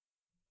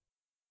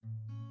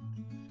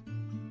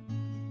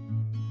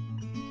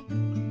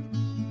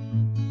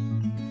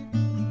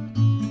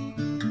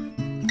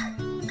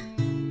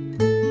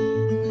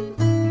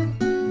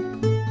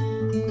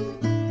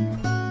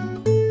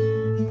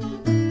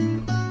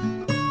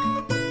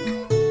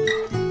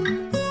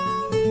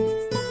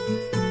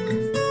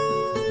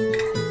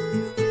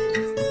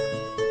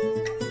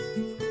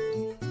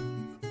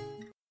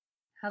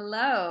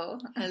Hello.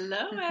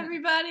 Hello,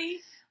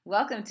 everybody.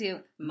 Welcome to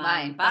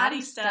Mind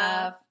Body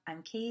Stuff.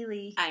 I'm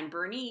Kaylee. I'm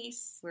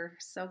Bernice. We're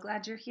so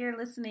glad you're here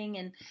listening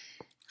and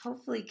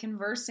hopefully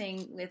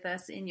conversing with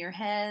us in your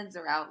heads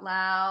or out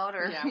loud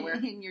or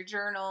in your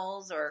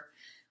journals or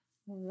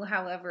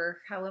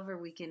however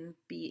we can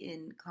be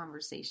in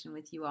conversation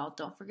with you all.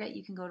 Don't forget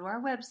you can go to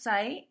our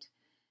website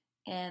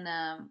and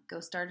go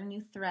start a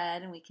new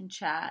thread and we can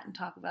chat and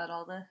talk about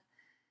all the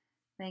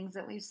things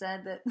that we've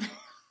said that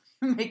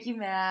make you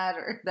mad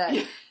or that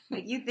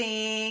make you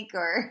think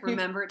or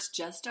remember it's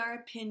just our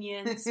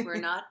opinions. We're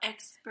not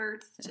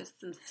experts, just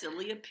some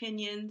silly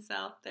opinions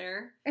out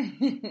there.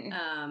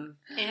 And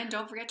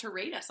don't forget to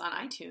rate us on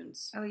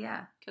iTunes. Oh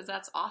yeah, because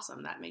that's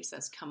awesome. That makes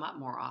us come up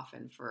more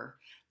often for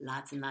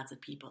lots and lots of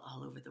people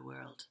all over the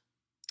world.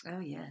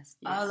 Oh yes,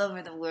 all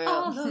over the world.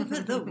 All over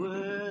the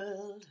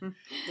world.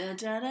 Da,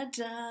 da, da,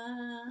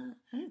 da.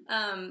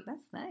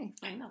 That's nice.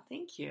 I know.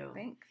 Thank you.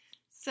 Thanks.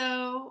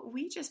 So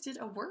we just did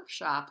a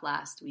workshop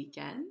last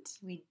weekend.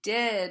 We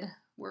did.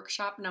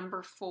 Workshop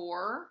number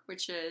 4,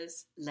 which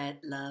is Let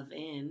Love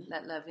In.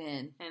 Let Love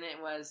In. And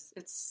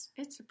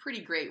it's a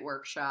pretty great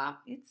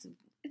workshop. It's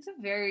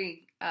a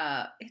very,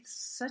 it's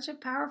such a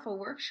powerful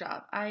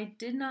workshop. I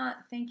did not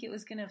think it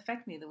was going to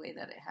affect me the way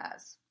that it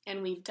has.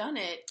 And we've done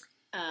it,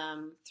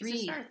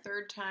 This is our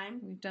third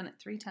time. We've done it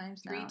 3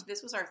 times now.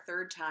 This was our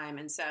 3rd time.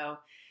 And so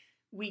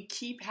we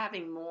keep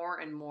having more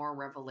and more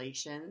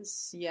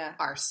revelations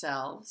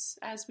ourselves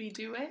as we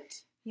do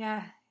it.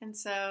 Yeah. And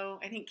so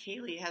I think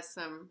Kaylee has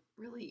some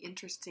really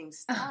interesting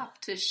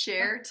stuff to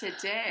share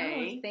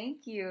today. Oh,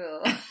 thank you.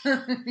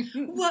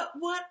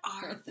 What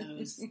are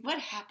those? What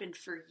happened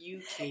for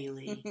you,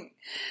 Kaylee?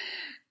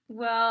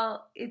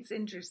 Well, it's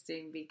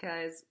interesting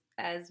because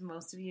as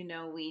most of you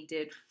know, we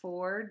did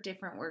 4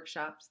 different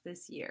workshops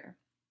this year.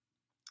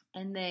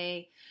 And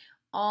they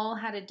all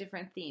had a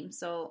different theme.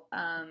 So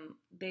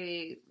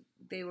they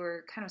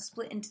were kind of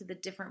split into the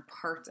different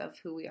parts of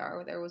who we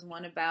are. There was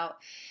one about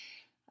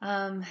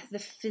the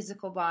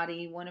physical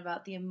body, one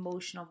about the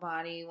emotional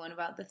body, one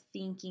about the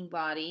thinking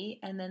body,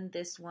 and then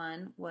this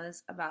one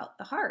was about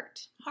the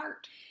heart.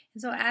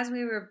 And so as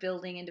we were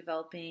building and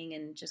developing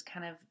and just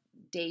kind of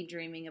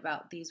daydreaming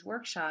about these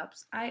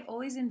workshops, I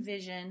always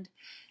envisioned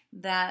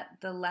that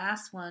the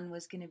last one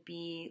was going to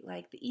be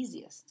like the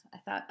easiest. I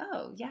thought,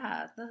 oh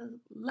yeah, the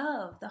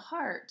love, the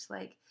heart,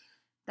 like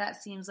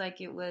that seems like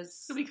it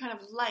was. It'll be kind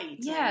of light.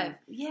 Yeah,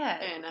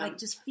 and like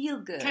just feel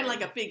good. Kind of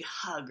like a big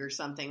hug or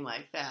something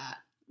like that.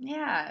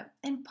 Yeah,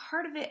 and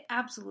part of it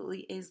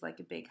absolutely is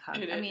like a big hug.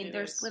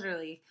 There's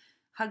literally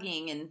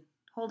hugging and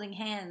holding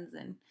hands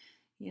and,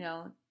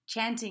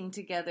 chanting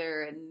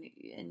together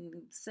and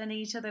sending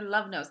each other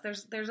love notes.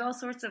 There's all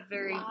sorts of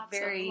very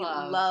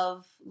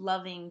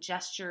loving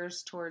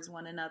gestures towards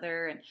one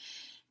another and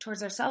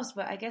towards ourselves.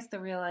 But I guess the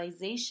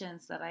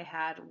realizations that I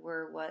had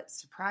were what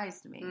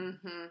surprised me.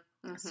 Mm-hmm,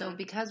 mm-hmm. So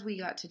because we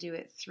got to do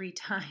it 3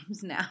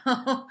 times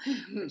now,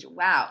 which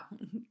wow,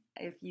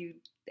 if you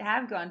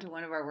have gone to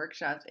one of our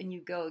workshops and you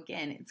go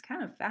again, it's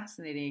kind of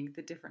fascinating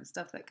the different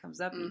stuff that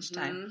comes up each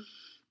time.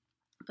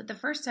 But the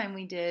first time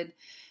we did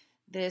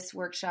this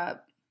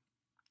workshop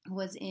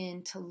was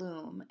in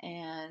Tulum,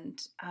 and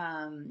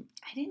I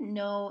didn't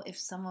know if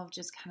some of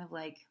just kind of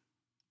like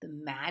the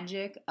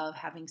magic of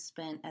having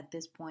spent at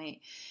this point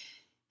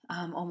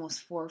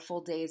almost 4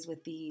 full days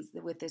with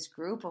this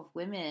group of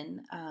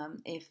women,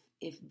 if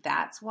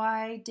that's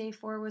why day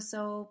 4 was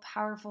so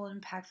powerful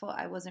and impactful.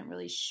 I wasn't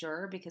really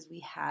sure because we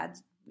had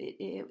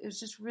it was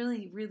just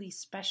really, really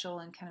special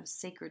and kind of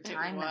sacred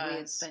time that we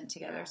had spent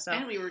together. Yeah. So,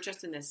 and we were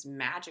just in this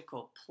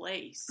magical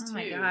place too. Oh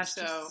my gosh,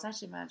 so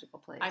such a magical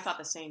place. I thought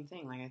the same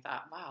thing. Like I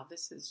thought, wow,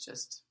 this is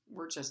just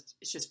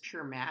it's just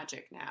pure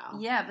magic now.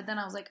 Yeah, but then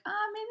I was like,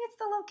 maybe it's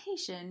the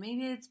location.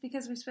 Maybe it's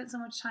because we spent so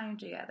much time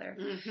together.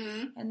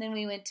 Mm-hmm. And then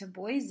we went to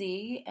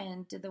Boise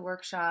and did the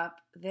workshop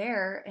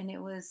there, and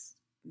it was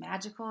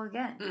magical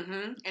again.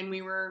 Mm-hmm. And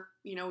we were,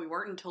 we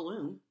weren't in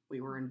Tulum. We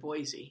were in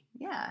Boise.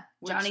 Yeah.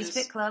 Johnny's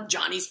Fit Club.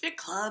 Johnny's Fit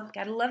Club.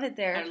 Gotta love it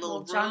there. Had a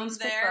little Johnny's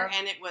there,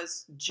 and it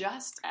was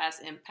just as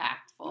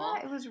impactful.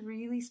 Yeah, it was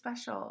really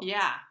special.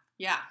 Yeah.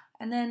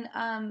 And then,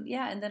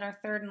 and then our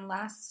third and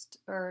last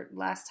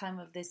time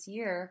of this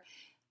year,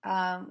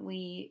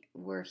 we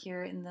were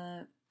here in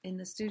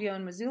the studio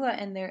in Missoula,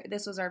 and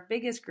this was our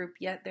biggest group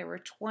yet. There were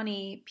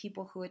 20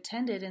 people who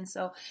attended, and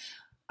so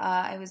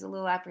I was a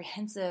little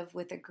apprehensive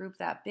with a group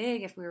that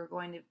big if we were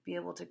going to be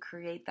able to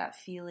create that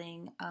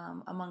feeling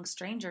among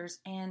strangers.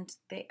 And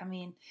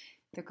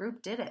the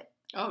group did it.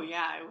 Oh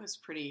yeah, it was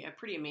pretty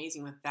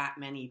amazing with that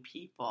many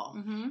people,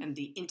 and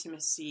the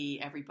intimacy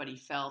everybody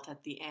felt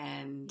at the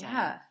end.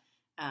 Yeah,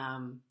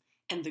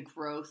 and the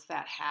growth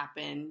that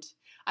happened.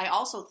 I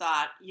also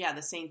thought,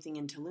 the same thing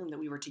in Tulum, that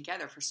we were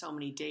together for so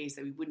many days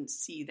that we wouldn't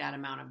see that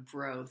amount of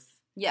growth.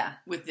 Yeah,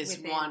 with this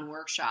one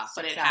workshop,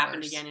 but it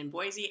happened again in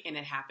Boise, and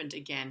it happened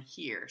again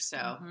here. So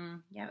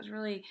yeah, it was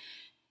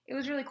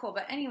really cool.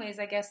 But anyways,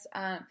 I guess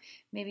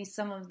maybe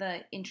some of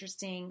the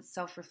interesting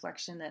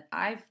self-reflection that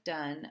I've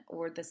done,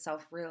 or the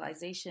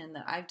self-realization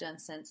that I've done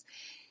since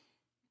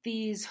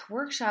these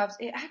workshops,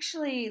 it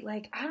actually,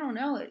 like, I don't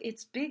know,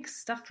 it's big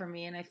stuff for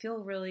me, and I feel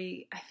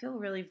really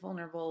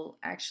vulnerable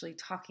actually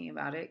talking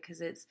about it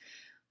because it's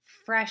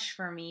fresh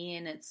for me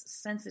and it's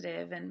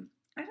sensitive. And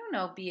I don't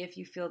know, B, if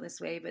you feel this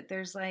way, but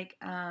there's like,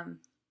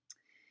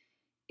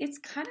 it's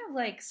kind of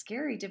like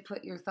scary to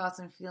put your thoughts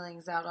and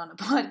feelings out on a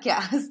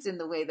podcast in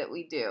the way that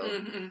we do.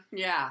 Mm-hmm.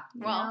 Yeah.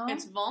 Well, know?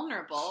 It's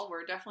vulnerable.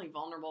 We're definitely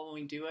vulnerable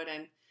when we do it.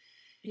 And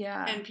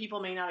yeah. And people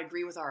may not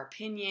agree with our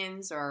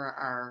opinions or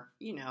our,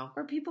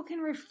 Or people can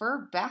refer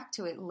back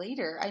to it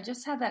later. I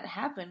just had that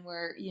happen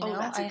where,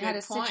 that's a I had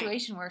good a point.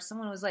 situation where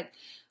someone was like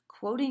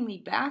quoting me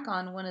back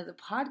on one of the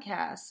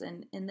podcasts,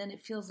 and then it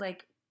feels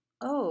like,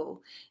 oh,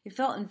 it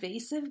felt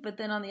invasive, but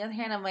then on the other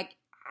hand, I'm like,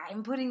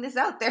 I'm putting this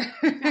out there.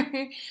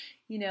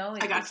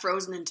 I got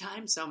frozen in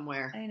time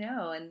somewhere. I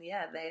know, and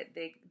yeah,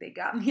 they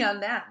got me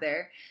on that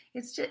there.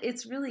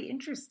 It's really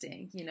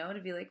interesting, to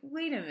be like,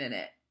 wait a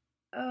minute.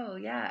 Oh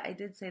yeah, I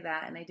did say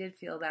that, and I did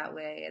feel that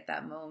way at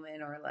that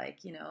moment, or like,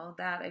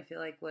 that I feel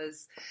like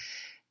was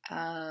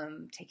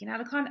taken out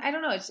of context. I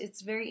don't know.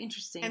 It's very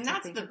interesting. And to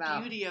that's think the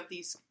about. beauty of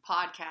these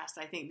podcasts,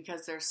 I think,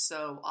 because they're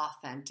so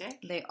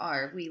authentic. They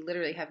are. We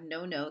literally have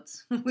no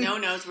notes. No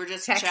notes. We're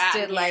just texted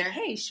chatting like, here.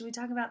 hey, should we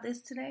talk about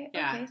this today?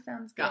 Yeah. Okay,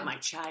 sounds good. Got my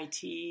chai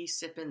tea,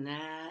 sipping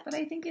that. But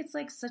I think it's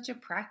like such a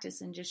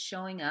practice in just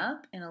showing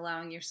up and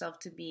allowing yourself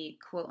to be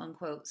quote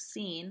unquote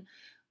seen,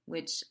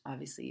 which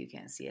obviously you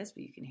can't see us,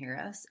 but you can hear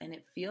us, and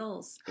it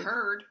feels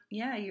heard.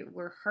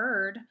 We're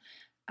heard.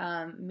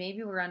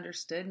 Maybe we're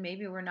understood.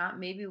 Maybe we're not.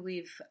 Maybe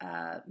we've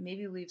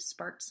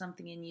sparked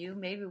something in you.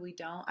 Maybe we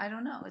don't. I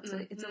don't know.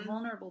 It's a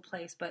vulnerable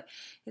place, but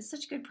it's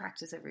such good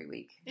practice every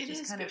week. It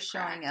just is kind good of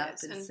showing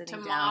practice. up and sitting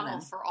to down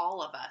model for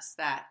all of us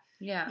that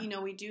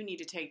we do need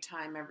to take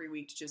time every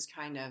week to just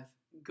kind of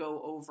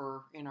go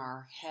over in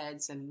our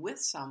heads and with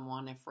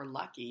someone, if we're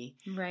lucky,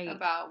 right,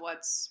 about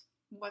what's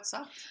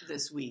up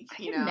this week. I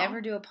can never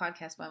do a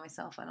podcast by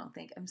myself. I don't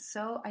think.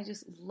 I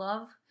just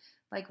love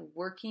like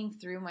working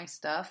through my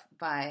stuff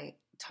by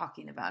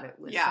talking about it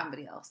with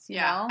somebody else. You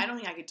know? I don't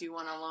think I could do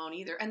one alone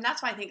either. And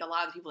that's why I think a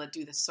lot of the people that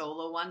do the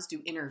solo ones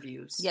do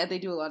interviews. Yeah, they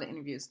do a lot of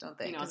interviews, don't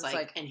they? It's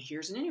like, and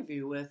here's an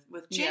interview with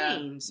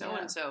Jane,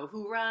 so-and-so,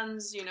 who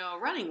runs,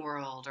 Running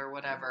World or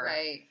whatever.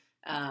 Right.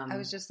 I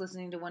was just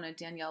listening to one of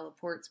Danielle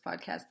Laporte's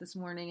podcasts this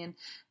morning,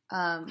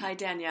 and hi,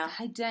 Danielle.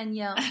 Hi,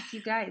 Danielle.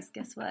 You guys,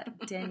 guess what?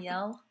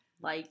 Danielle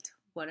liked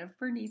one of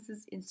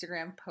Bernice's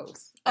Instagram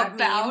posts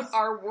about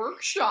our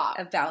workshop,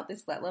 about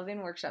this Let Love In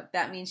workshop.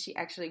 That means she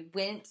actually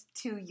went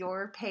to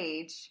your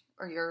page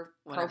or your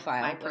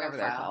profile, whatever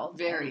they're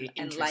called,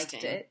 and liked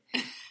it.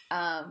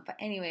 But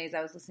anyways,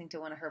 I was listening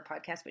to one of her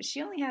podcasts, but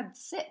she only had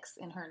 6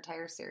 in her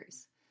entire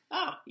series.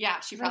 Oh, yeah.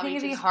 I think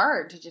it'd be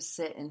hard to just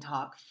sit and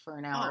talk for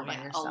an hour by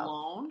yourself.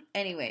 Alone?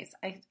 Anyways,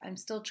 I'm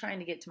still trying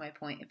to get to my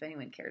point if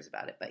anyone cares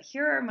about it. But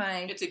here are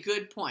my... It's a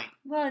good point.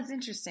 Well, it's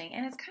interesting.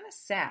 And it's kind of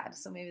sad.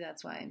 So maybe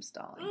that's why I'm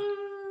stalling.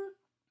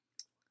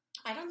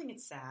 I don't think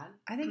it's sad.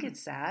 I think it's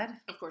sad.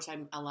 Of course,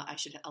 I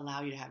should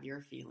allow you to have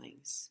your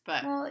feelings.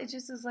 But well, it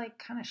just is like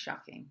kind of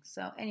shocking.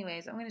 So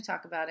anyways, I'm going to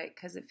talk about it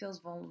because it feels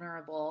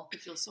vulnerable.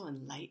 It feels so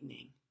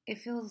enlightening. It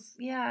feels,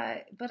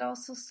 but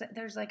also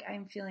there's like,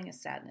 I'm feeling a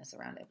sadness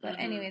around it. But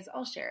anyways,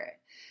 I'll share it.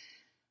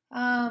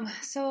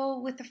 So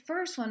with the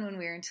first one, when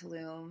we were in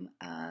Tulum,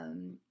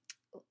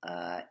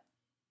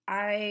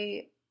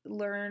 I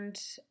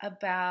learned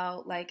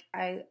about,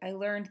 I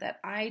learned that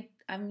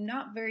I'm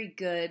not very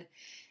good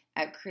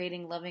at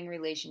creating loving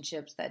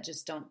relationships that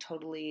just don't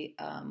totally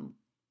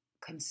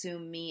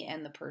consume me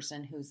and the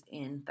person who's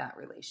in that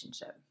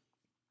relationship.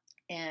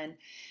 And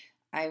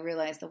I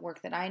realized the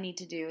work that I need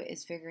to do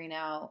is figuring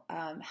out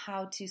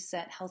how to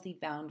set healthy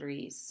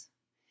boundaries,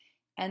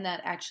 and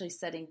that actually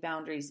setting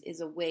boundaries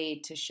is a way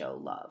to show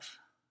love.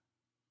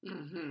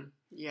 Mm-hmm.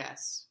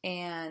 Yes.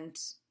 And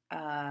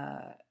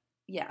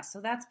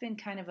so that's been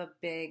kind of a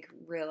big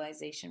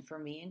realization for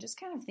me, and just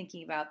kind of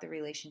thinking about the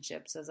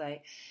relationships as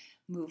I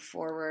move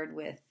forward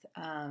with,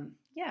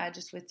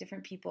 just with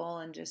different people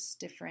and just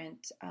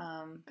different...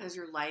 as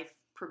your life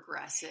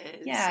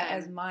progresses. Yeah,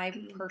 as my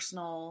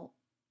personal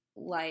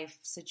life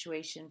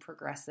situation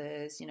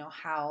progresses,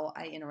 how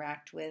I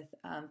interact with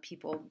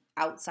people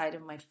outside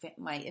of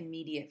my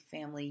immediate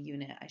family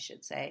unit, I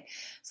should say.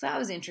 So that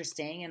was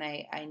interesting, and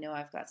I know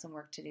I've got some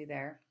work to do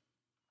there.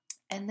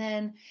 And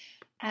then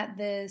at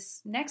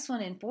this next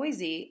one in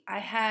Boise, I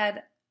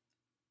had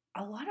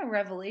a lot of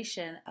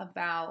revelation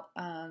about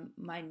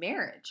my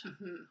marriage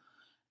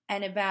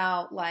and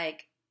about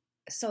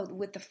so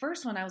with the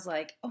first one, I was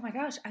like, oh my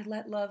gosh, I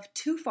let love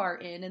too far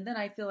in. And then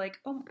I feel like,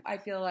 I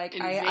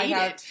I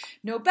have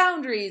no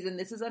boundaries and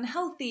this is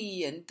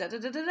unhealthy and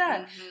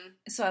da-da-da-da-da.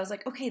 So I was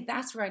like, okay,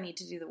 that's where I need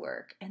to do the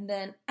work. And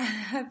then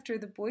after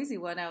the Boise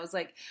one, I was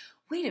like,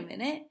 wait a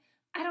minute.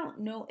 I don't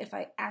know if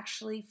I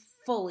actually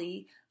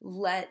fully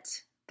let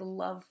the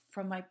love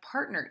from my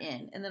partner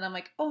in. And then I'm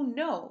like, oh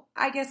no,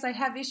 I guess I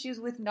have issues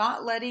with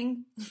not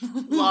letting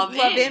love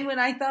in when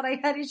I thought I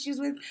had issues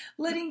with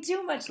letting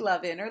too much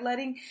love in, or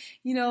letting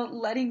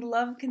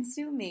love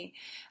consume me.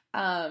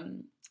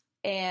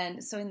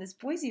 And so in this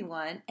Boise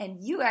one,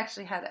 and you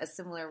actually had a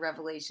similar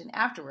revelation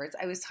afterwards.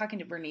 I was talking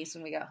to Bernice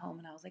when we got home,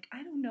 and I was like,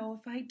 I don't know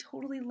if I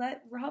totally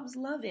let Rob's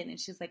love in. And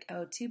she's like,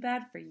 oh, too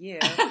bad for you.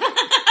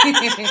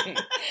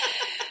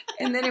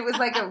 And then it was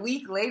like a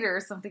week later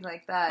or something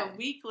like that. A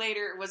week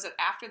later, was it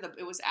after the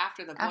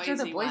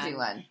Boise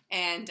one.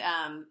 And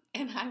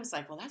I was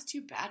like, well, that's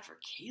too bad for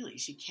Kaylee.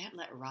 She can't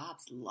let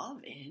Rob's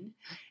love in.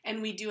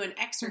 And we do an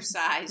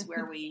exercise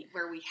where we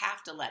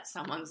have to let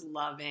someone's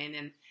love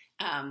in.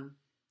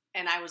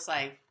 And I was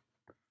like,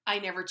 I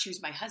never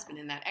choose my husband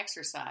in that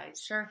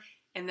exercise. Sure.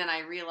 And then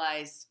I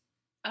realized,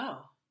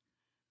 oh,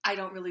 I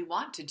don't really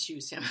want to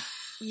choose him.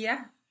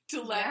 Yeah.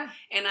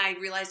 And I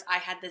realized I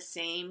had the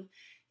same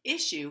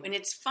issue. And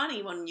it's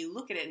funny when you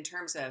look at it in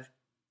terms of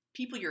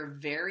people you're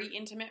very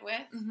intimate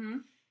with, mm-hmm.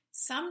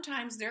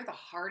 sometimes they're the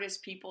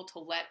hardest people to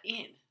let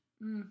in.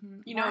 Mm-hmm.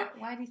 You know,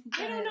 why do you think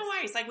that I don't know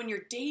why. It's like when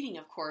you're dating,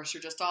 of course,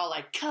 you're just all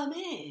like, come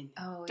in.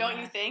 Oh, don't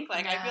you think?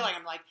 Like, yeah. I feel like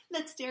I'm like,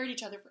 let's stare at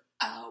each other for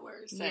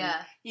hours. And,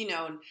 yeah. you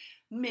know, and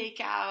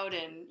make out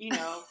and, you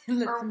know.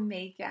 Let's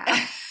make out.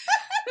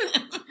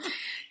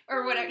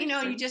 Or whatever, you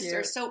know, So you just cute.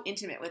 are so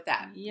intimate with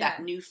that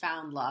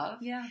newfound love.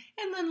 Yeah.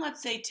 And then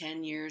let's say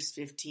 10 years,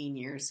 15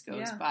 years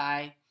goes Yeah.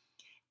 by.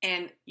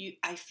 And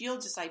I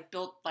feel just I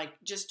built like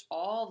just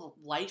all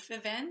the life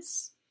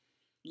events,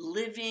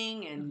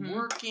 living and Mm-hmm.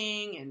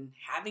 working and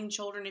having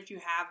children if you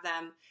have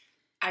them.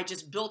 I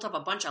just built up a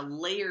bunch of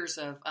layers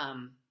of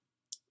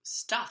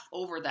stuff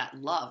over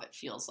that love, it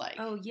feels like.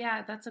 Oh,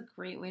 yeah. That's a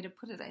great way to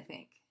put it, I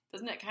think.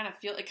 Doesn't it kind of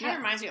feel, it kind of Yeah.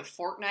 reminds me of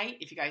Fortnite,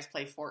 if you guys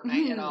play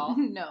Fortnite at all.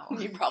 No.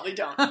 You probably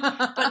don't.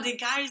 But the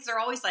guys, they're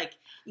always like,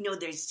 you know,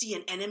 they see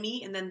an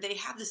enemy and then they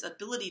have this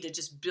ability to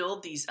just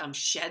build these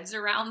sheds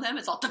around them.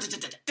 It's all,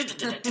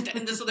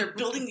 and so they're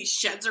building these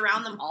sheds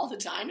around them all the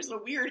time. It's a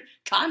weird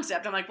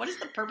concept. I'm like, what is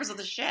the purpose of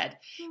the shed?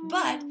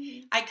 But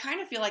I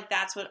kind of feel like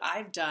that's what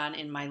I've done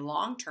in my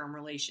long-term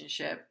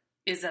relationship,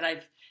 is that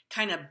I've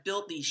kind of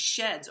built these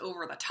sheds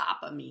over the top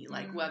of me.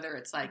 Like whether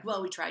it's like,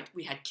 well,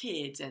 we had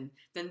kids and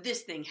then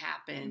this thing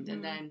happened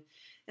and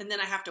then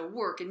I have to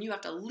work and you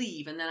have to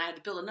leave and then I had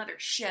to build another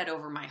shed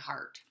over my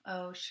heart.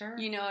 Oh, sure.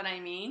 You know what I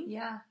mean?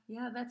 Yeah.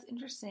 Yeah. That's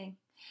interesting.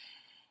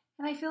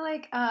 And I feel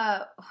like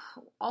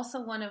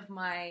also one of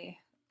my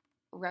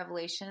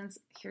revelations,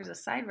 here's a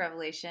side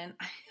revelation.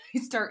 I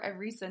start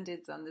every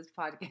sentence on this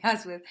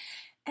podcast with,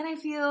 and I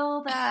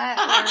feel that,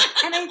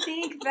 or, and I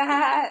think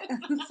that.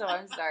 So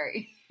I'm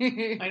sorry.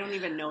 I don't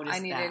even notice I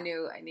need that.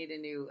 a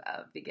new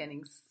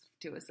beginnings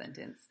to a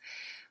sentence.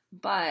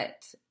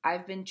 But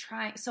I've been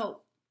trying.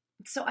 So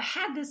I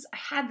had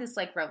this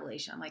like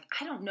revelation. I'm like,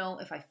 I don't know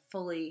if I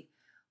fully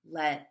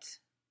let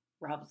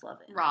Rob's love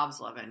in. Rob's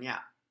loving, yeah.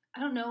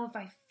 I don't know if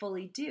I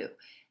fully do.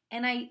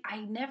 And I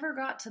never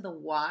got to the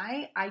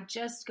why. I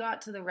just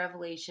got to the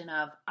revelation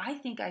of, I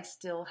think I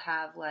still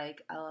have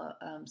like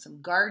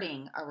some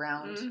guarding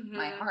around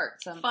my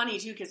heart. Funny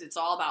too, because it's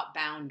all about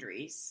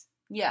boundaries.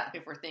 Yeah.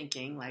 If we're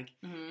thinking like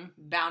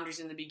boundaries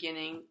in the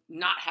beginning,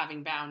 not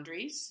having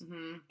boundaries,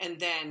 and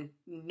then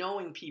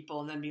knowing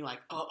people and then being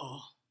like,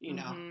 you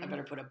know, I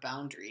better put a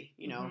boundary,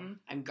 you know,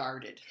 I'm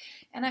guarded.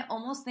 And I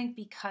almost think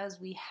because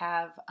we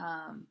have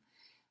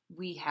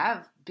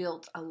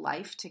built a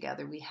life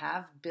together. We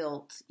have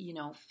built,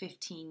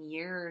 15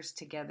 years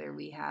together.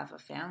 We have a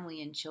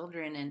family and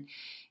children, and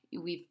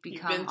we've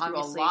become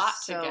obviously a lot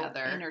so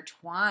together.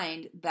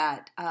 Intertwined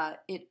that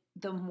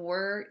the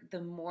more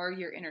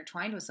you're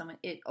intertwined with someone,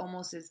 it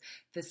almost is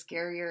the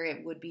scarier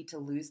it would be to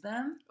lose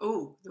them.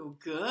 Oh,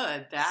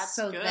 good. That's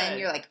so good. Then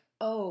you're like,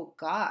 oh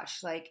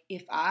gosh, like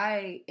if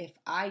I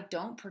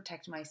don't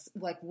protect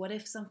like what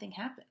if something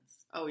happens?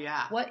 Oh,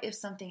 yeah. What if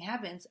something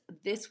happens?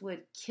 This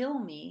would kill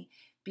me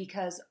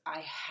because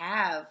I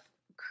have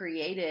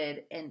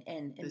created and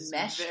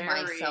enmeshed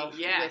myself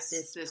with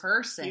this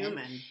person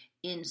human.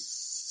 In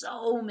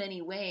so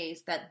many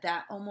ways that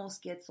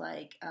almost gets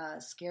like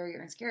scarier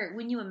and scarier.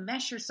 When you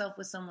enmesh yourself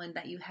with someone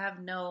that you have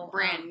no...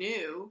 Brand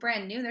new,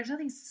 there's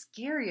nothing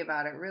scary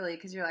about it really,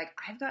 because you're like,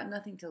 I've got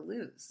nothing to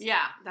lose.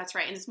 Yeah, that's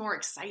right. And it's more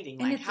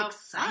exciting. And like, it's how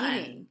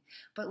exciting. Fun.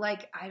 But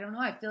like, I don't know,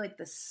 I feel like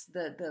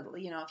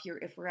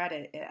if we're at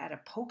a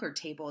poker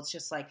table, it's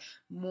just like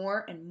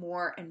more and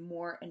more and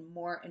more and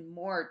more and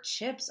more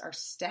chips are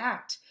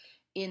stacked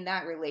in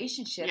that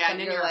relationship. Yeah, and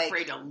then you're like,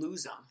 afraid to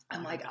lose them.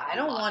 I'm like, I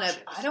don't want to,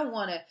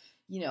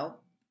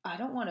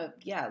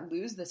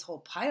 lose this whole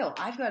pile.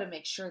 I've got to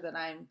make sure that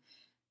I'm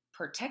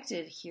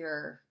protected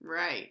here.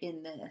 Right.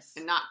 In this.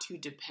 And not too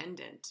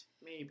dependent,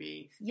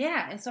 maybe.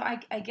 Yeah. And so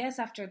I guess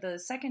after the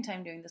second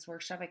time doing this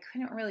workshop, I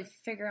couldn't really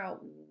figure out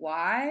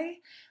why.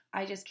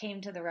 I just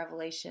came to the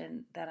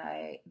revelation that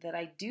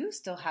I do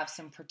still have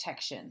some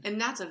protection. And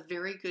that's a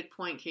very good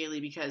point, Kaylee,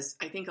 because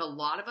I think a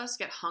lot of us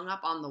get hung up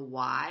on the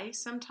why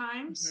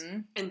sometimes.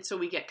 And so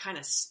we get kind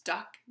of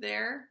stuck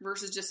there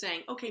versus just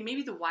saying, okay,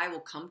 maybe the why will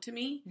come to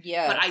me.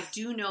 Yeah. But I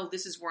do know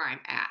this is where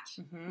I'm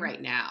at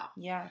right now.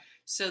 Yeah.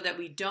 So that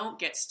we don't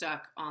get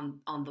stuck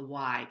on the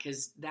why,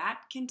 because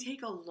that can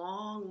take a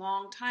long,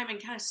 long time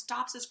and kind of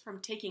stops us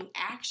from taking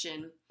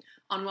action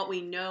on what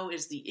we know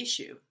is the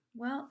issue.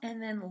 Well,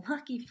 and then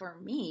lucky for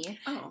me,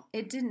 Oh.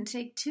 it didn't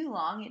take too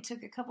long. It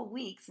took a couple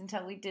weeks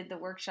until we did the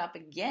workshop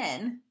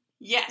again.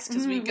 Yes,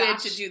 because we got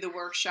to do the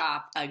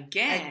workshop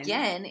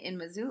again in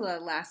Missoula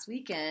last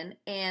weekend,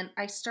 and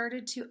I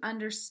started to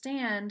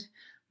understand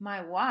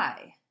my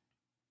why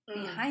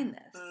behind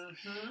this.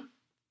 Mm-hmm.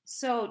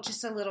 So,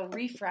 just a little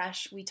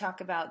refresh. We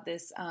talk about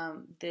this,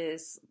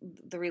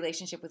 the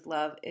relationship with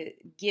love,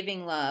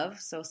 giving love,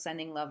 so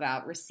sending love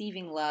out,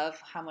 receiving love,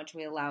 how much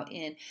we allow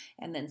in,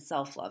 and then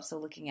self-love. So,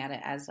 looking at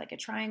it as like a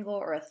triangle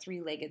or a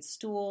three-legged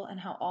stool, and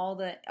how all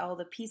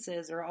the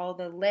pieces or all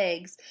the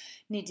legs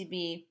need to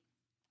be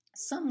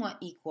somewhat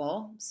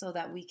equal so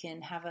that we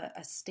can have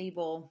a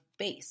stable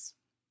base.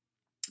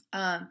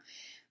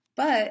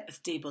 But a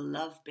stable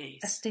love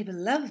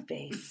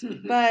base.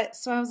 But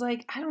so I was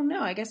like, I don't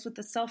know. I guess with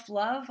the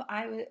self-love,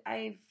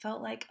 I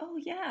felt like, oh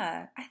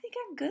yeah, I think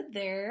I'm good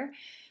there.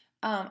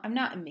 I'm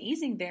not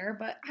amazing there,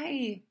 but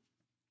I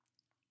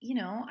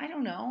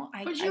don't know.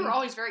 But you were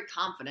always very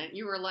confident.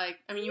 You were like,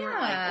 you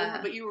weren't like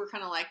over, but you were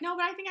kind of like, no,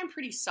 but I think I'm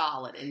pretty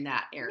solid in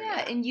that area.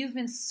 Yeah, and you've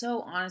been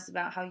so honest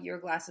about how your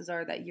glasses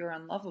are that you're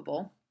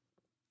unlovable.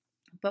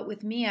 But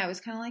with me, I was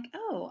kind of like,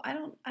 oh, I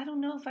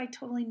don't know if I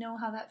totally know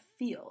how that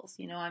feels.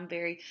 I've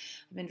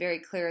been very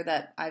clear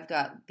that I've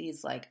got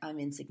these like I'm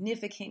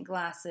insignificant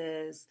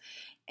glasses,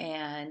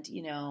 and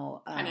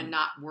kind of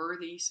not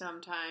worthy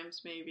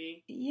sometimes,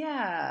 maybe.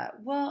 Yeah.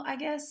 Well, I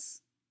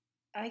guess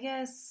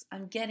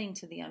I'm getting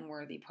to the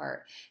unworthy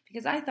part,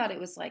 because I thought it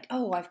was like,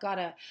 oh, I've got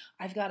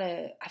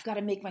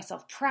to make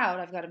myself proud.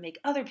 I've got to make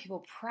other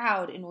people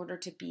proud in order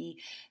to be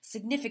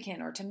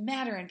significant or to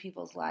matter in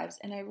people's lives.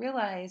 And I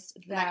realized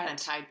that kind of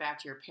tied back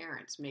to your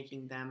parents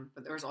making them,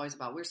 but there was always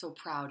about, we're so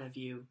proud of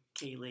you,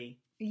 Kaylee.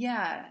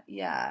 Yeah.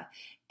 Yeah.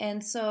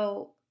 And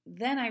so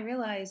then I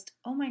realized,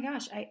 oh my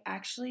gosh, I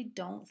actually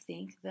don't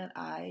think that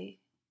I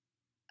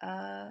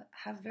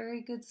have very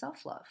good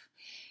self-love.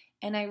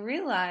 And I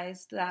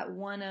realized that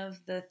one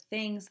of the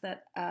things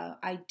that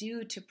I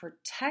do to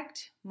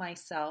protect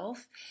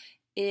myself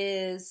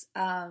is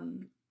I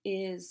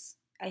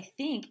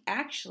think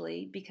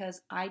actually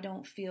because I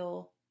don't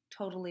feel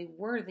totally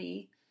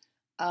worthy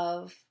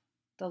of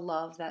the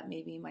love that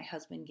maybe my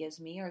husband gives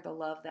me or the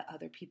love that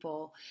other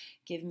people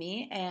give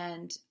me.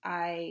 And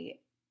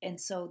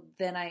so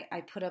then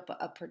I put up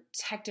a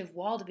protective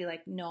wall to be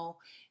like, no,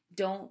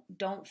 don't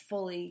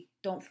fully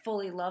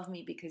love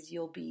me, because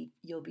you'll be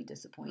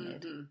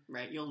disappointed. Mm-hmm.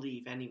 Right, you'll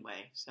leave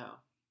anyway. So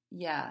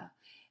yeah,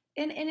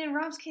 and in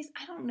Rob's case,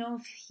 I don't know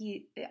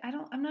if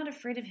I'm not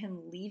afraid of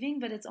him leaving,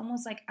 but it's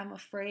almost like I'm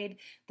afraid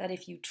that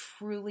if you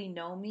truly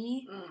know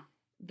me,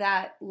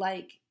 that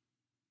like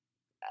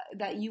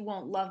that you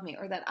won't love me,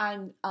 or that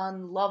I'm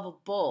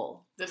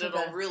unlovable. That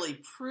it'll really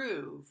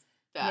prove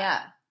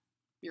that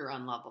you're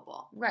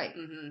unlovable, right?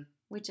 Mm-hmm.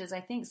 Which is, I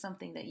think,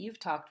 something that you've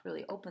talked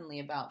really openly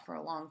about for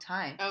a long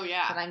time. Oh,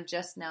 yeah. That I'm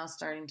just now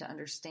starting to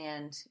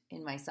understand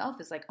in myself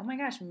is like, oh my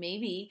gosh,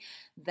 maybe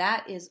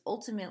that is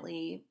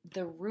ultimately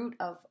the root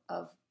of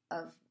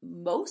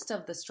most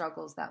of the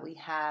struggles that we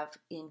have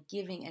in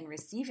giving and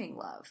receiving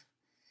love.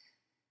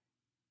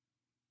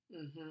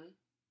 Mm-hmm.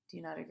 Do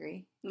you not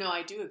agree? No,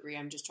 I do agree.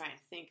 I'm just trying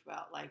to think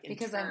about like in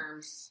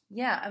terms.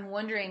 I'm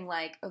wondering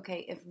like,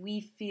 okay, if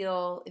we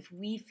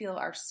feel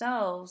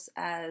ourselves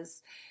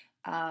as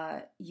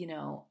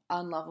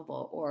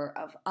unlovable or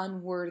of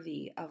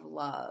unworthy of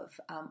love,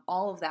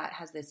 all of that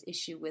has this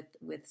issue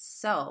with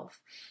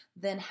self,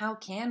 then how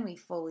can we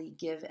fully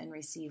give and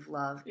receive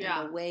love in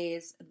the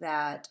ways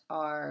that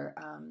are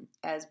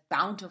as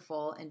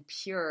bountiful and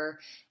pure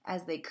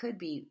as they could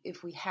be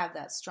if we have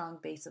that strong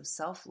base of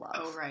self-love?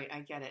 Oh, right.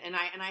 I get it. And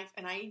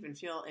I even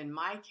feel in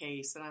my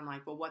case that I'm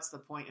like, well, what's the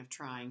point of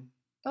trying?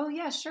 Oh,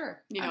 yeah,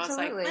 sure.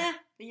 Absolutely. It's like,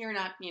 you're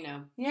not,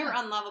 you're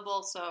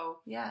unlovable, so,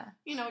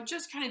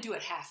 just kind of do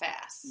it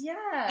half-ass.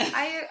 Yeah,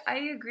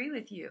 I agree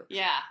with you.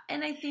 Yeah.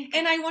 And I think...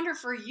 And I wonder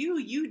for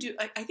you do,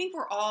 I think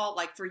we're all,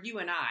 like, for you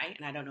and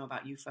I don't know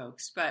about you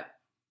folks, but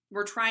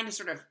we're trying to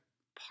sort of,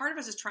 part of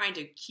us is trying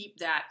to keep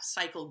that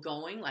cycle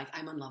going, like,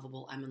 I'm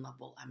unlovable,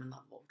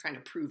 trying to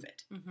prove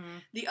it. Mm-hmm.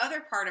 The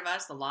other part of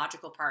us, the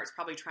logical part, is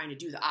probably trying to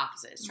do the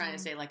opposite. It's trying to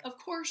say, like, of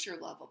course you're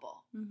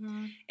lovable.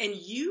 Mm-hmm. And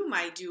you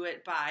might do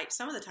it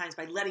some of the times,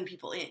 by letting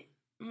people in.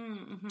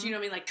 Mm-hmm. Do you know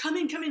what I mean? Like, come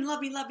in,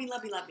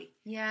 love me.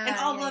 Yeah. And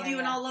I'll love you,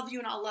 and I'll love you,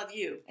 and I'll love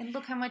you. And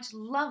look how much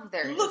love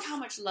there is. Look how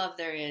much love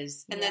there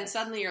is. And then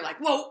suddenly you're like,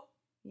 whoa.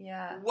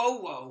 Yeah.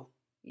 Whoa.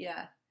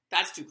 Yeah.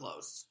 That's too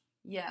close.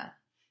 Yeah.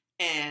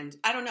 And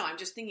I don't know, I'm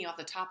just thinking off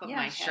the top of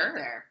my head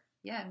there.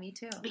 Yeah, me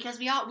too. Because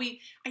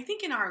I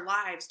think in our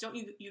lives, don't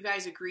you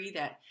guys agree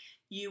that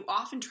you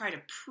often try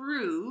to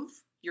prove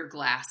your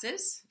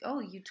glasses?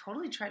 Oh, you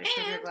totally try to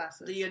prove your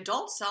glasses. The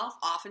adult self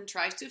often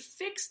tries to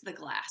fix the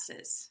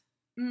glasses.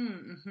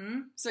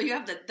 Mm-hmm. So you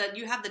have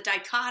the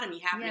dichotomy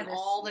happening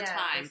all the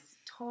time.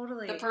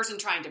 Totally. The person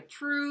trying to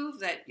prove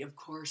that, of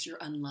course, you're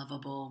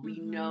unlovable. We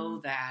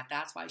know that.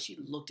 That's why she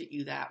looked at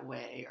you that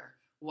way, or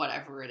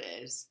whatever it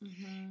is.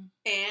 Mm-hmm.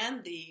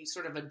 And the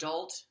sort of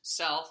adult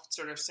self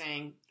sort of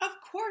saying, of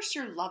course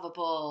you're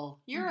lovable.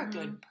 You're a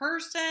good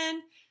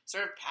person.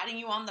 sort of patting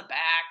you on the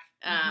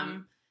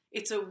back.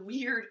 It's a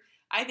weird,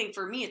 I think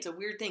for me, it's a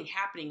weird thing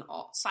happening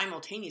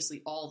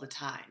simultaneously all the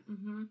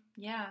time.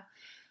 Yeah,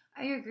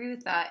 I agree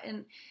with that.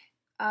 And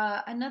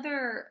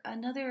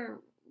another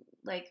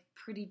like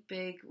pretty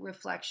big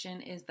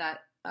reflection is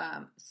that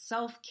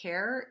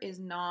self-care is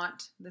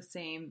not the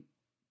same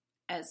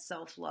as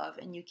self-love,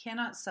 and you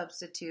cannot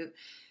substitute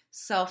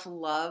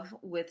self-love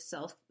with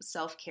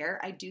self-care.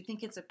 I do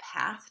think it's a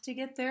path to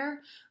get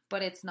there,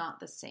 but it's not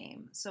the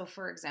same. So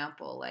for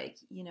example, like,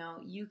 you know,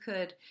 you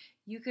could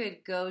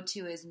go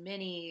to as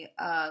many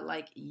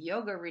like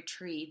yoga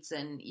retreats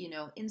and, you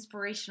know,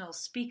 inspirational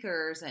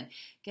speakers and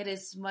get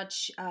as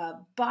much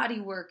body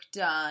work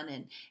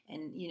done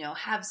and, you know,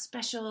 have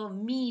special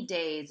me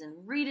days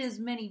and read as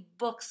many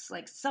books,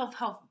 like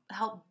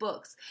self-help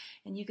books.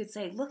 And you could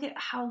say, look at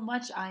how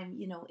much I'm,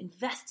 you know,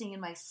 investing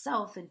in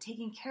myself and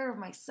taking care of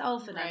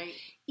myself and I'm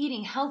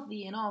eating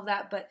healthy and all of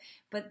that.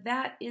 But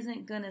that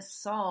isn't going to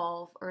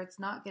solve, or it's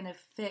not going to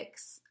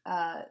fix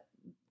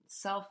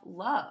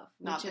self-love,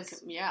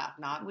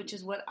 which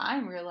is what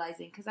I'm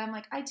realizing, because I'm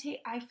like, I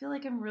feel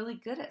like I'm really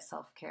good at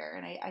self-care,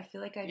 and I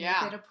feel like I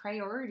make it a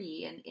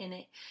priority, and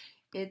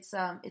it's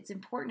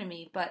important to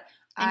me. But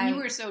you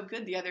were so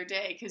good the other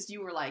day, because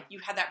you were like, you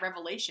had that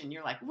revelation.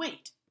 You're like,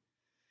 wait,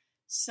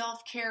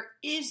 self-care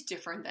is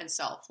different than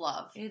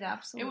self-love. It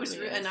absolutely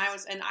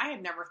is. And I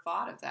had never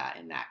thought of that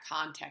in that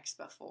context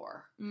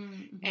before.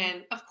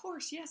 And of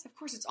course,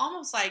 it's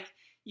almost like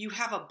you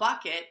have a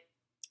bucket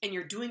and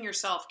you're doing your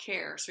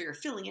self-care, so you're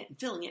filling it and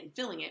filling it and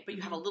filling it, but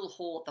you have a little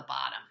hole at the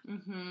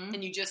bottom,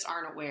 and you just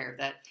aren't aware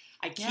that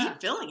I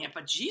keep filling it,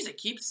 but geez,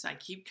 I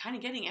keep kind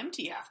of getting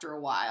empty after a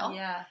while.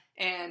 Yeah.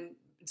 And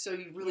so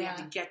you really have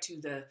to get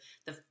to the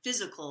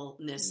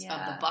physicalness of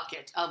the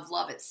bucket of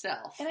love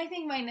itself. And I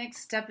think my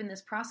next step in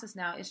this process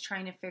now is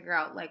trying to figure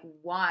out, like,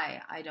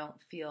 why I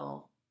don't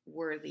feel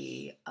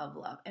worthy of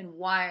love, and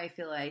why I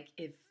feel like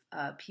if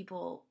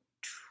people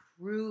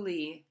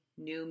truly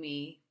knew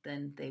me,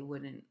 then they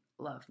wouldn't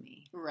love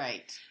me.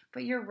 Right.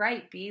 But you're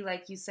right, B.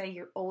 Like you say,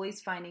 you're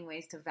always finding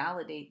ways to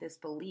validate this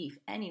belief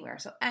anywhere.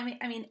 So I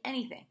mean,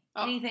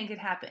 anything could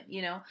happen.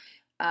 You know,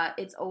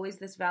 it's always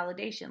this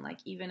validation. Like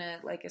even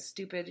a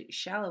stupid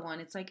shallow one.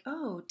 It's like,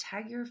 oh,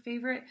 tag your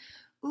favorite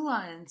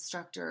Ulan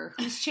instructor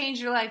who's changed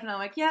your life, and I'm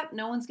like, yep,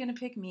 no one's gonna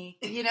pick me.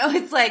 You know,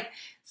 it's like,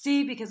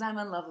 see, because I'm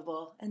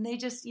unlovable, and they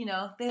just, you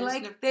know, they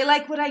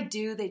like what I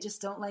do, they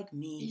just don't like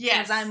me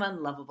because I'm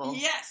unlovable.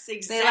 Yes,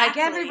 exactly. They like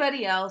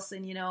everybody else,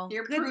 and you know,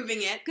 you're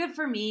proving it. Good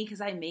for me because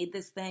I made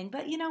this thing,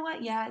 but you know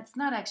what? Yeah, it's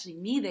not actually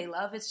me they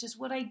love; it's just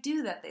what I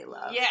do that they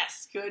love.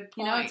 Yes, good point.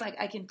 You know, it's like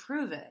I can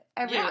prove it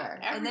everywhere,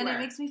 and then it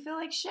makes me feel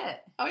like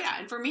shit. Oh yeah,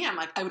 and for me, I'm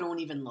like, I don't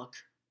even look.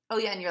 Oh,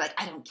 yeah, and you're like,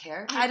 I don't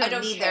care. I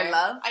don't need their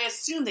love. I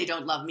assume they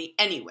don't love me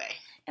anyway.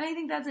 And I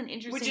think that's an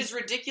interesting... Which is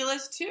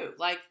ridiculous, too.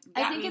 Like,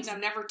 that means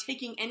I'm never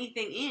taking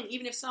anything in,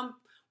 even if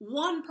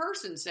one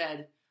person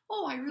said,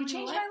 oh, I really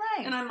changed my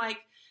life. And I'm like,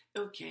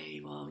 okay,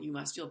 well, you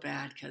must feel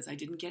bad because I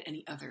didn't get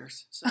any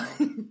others. So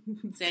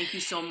thank you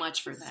so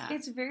much for that.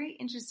 It's very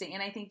interesting.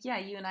 And I think, yeah,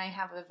 you and I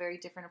have a very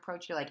different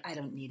approach. You're like, I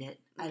don't need it.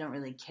 I don't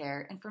really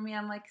care. And for me,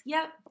 I'm like,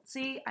 yep,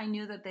 see, I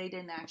knew that they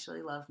didn't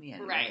actually love me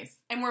anyways. Right.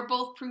 And we're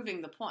both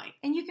proving the point.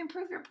 And you can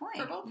prove your point.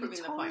 We're both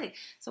proving the point.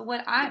 So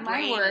what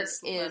my work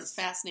is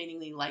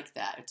fascinatingly like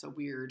that. It's a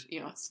weird, you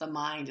know, it's the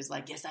mind is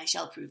like, yes, I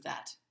shall prove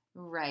that.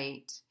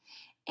 Right.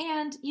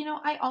 And, you know,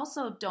 I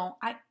also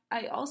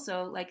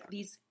like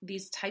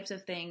these types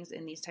of things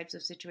and these types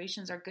of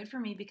situations are good for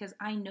me because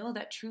I know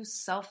that true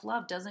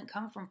self-love doesn't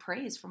come from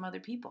praise from other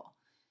people.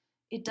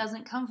 It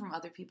doesn't come from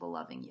other people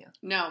loving you.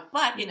 No,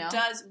 but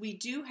does. We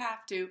do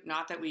have to,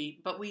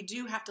 but we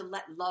do have to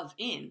let love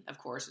in, of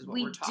course, is what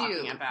we're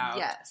talking about.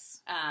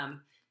 Yes.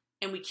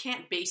 And we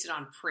can't base it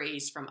on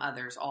praise from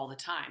others all the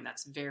time.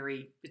 That's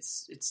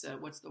it's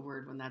what's the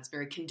word when that's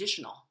very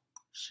conditional.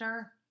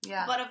 Sure.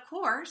 Yeah. But of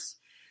course,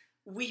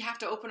 we have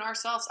to open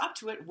ourselves up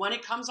to it when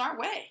it comes our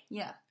way.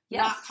 Yeah.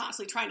 Yes. Not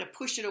constantly trying to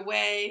push it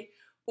away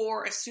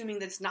or assuming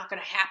that it's not going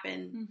to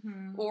happen.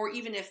 Mm-hmm. Or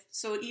even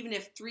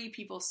if 3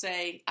 people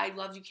say, I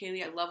love you,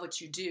 Kaylee, I love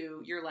what you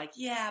do, you're like,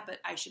 yeah, but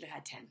I should have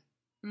had 10.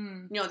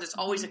 Mm. You know, there's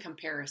always a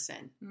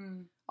comparison.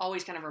 Mm.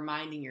 Always kind of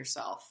reminding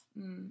yourself.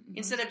 Mm-hmm.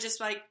 Instead of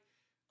just like,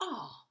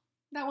 oh,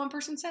 that one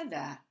person said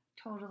that.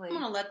 Totally. I'm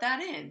going to let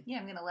that in. Yeah,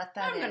 I'm going to let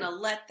that in. I'm going to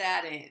let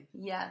that in.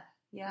 Yeah.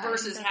 Yeah.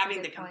 Versus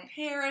having the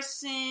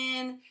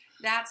comparison.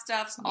 That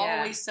stuff's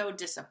always so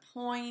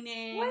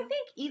disappointing. Well,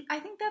 I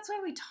think that's why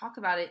we talk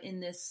about it in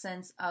this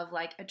sense of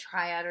like a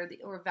triad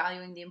or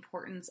valuing the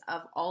importance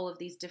of all of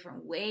these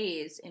different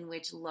ways in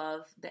which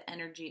love, the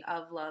energy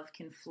of love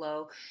can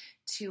flow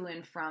to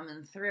and from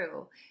and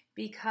through.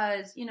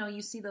 Because, you know,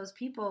 you see those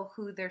people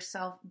who their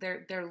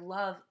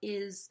love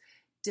is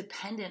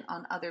dependent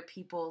on other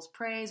people's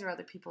praise or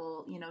other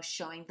people, you know,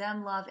 showing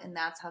them love, and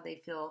that's how they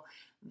feel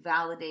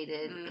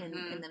validated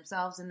in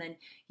themselves. And then,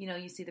 you know,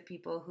 you see the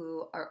people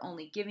who are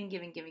only giving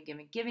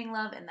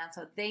love, and that's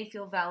how they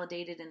feel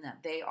validated and that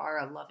they are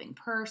a loving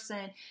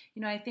person.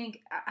 You know, I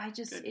think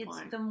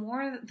the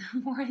more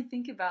I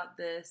think about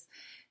this,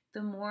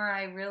 the more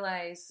I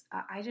realize,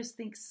 I just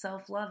think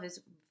self-love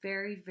is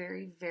very,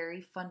 very,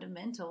 very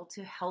fundamental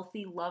to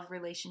healthy love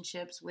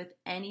relationships with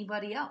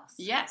anybody else.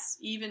 Yes,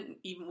 even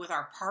with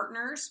our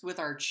partners, with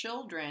our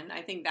children.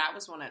 I think that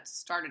was when it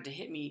started to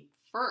hit me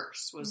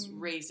first, was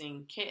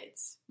raising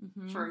kids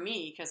for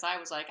me, because I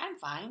was like, I'm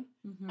fine.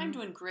 I'm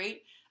doing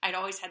great. I'd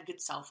always had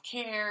good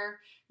self-care,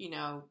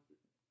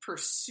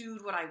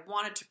 pursued what I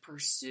wanted to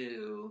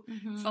pursue,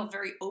 felt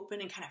very open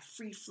and kind of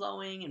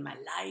free-flowing in my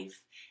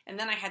life. And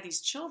then I had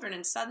these children,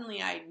 and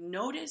suddenly I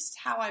noticed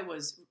how I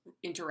was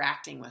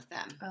interacting with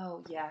them.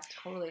 Oh, yeah,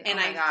 totally. And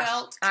I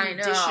felt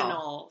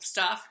conditional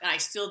stuff, and I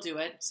still do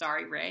it.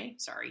 Sorry, Ray.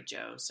 Sorry,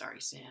 Joe.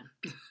 Sorry, Sam.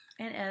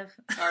 And Ev.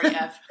 Sorry,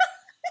 Ev.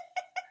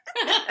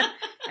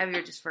 Ev,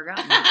 you're just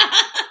forgotten.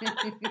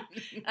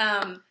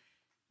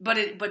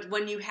 But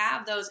when you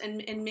have those, and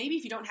maybe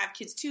if you don't have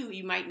kids too,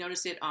 you might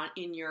notice it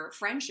in your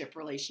friendship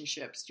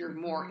relationships, your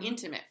more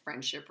intimate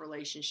friendship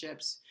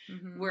relationships,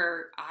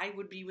 where I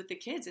would be with the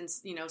kids, and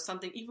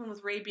something, even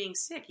with Ray being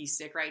sick, he's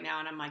sick right now,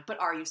 and I'm like, but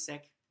are you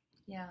sick?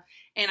 Yeah.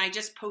 And I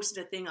just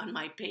posted a thing on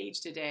my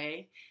page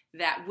today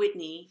that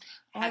Whitney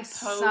had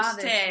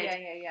posted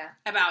yeah.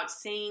 about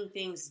saying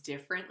things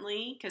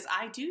differently, because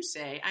I do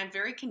say I'm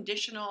very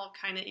conditional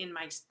kind of in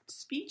my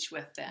speech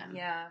with them.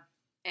 Yeah.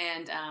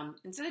 And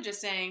instead of just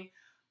saying,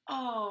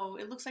 oh,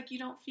 it looks like you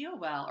don't feel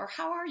well, or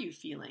how are you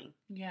feeling?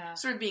 Yeah.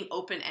 Sort of being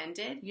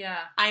open-ended. Yeah.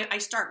 I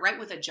start right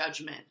with a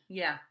judgment.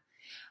 Yeah.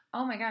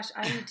 Oh my gosh,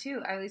 I do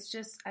too. I was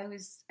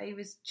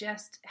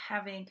just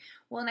having,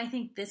 well, and I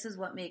think this is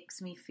what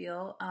makes me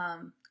feel,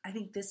 I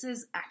think this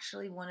is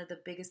actually one of the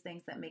biggest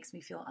things that makes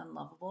me feel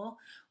unlovable,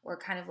 or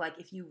kind of like,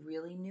 if you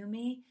really knew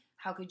me,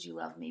 how could you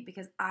love me?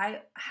 Because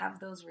I have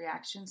those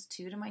reactions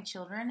too to my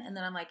children, and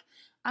then I'm like,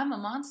 I'm a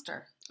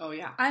monster. Oh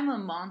yeah. I'm a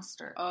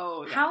monster.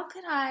 Oh yeah. How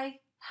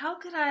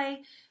could I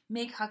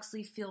make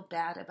Huxley feel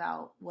bad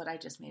about what I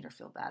just made her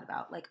feel bad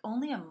about? Like,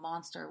 only a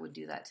monster would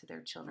do that to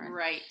their children.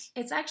 Right.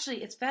 It's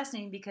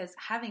fascinating, because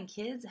having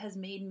kids has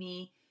made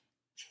me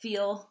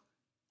feel,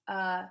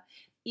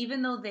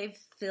 even though they've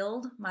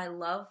filled my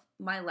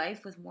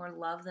life with more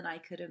love than I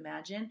could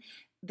imagine,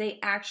 they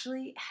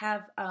actually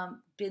have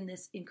been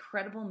this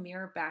incredible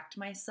mirror back to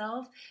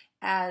myself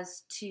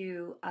as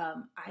to,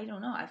 I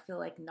don't know, I feel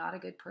like not a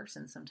good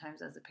person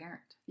sometimes as a parent.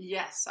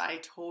 Yes,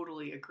 I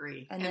totally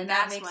agree. And then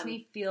that makes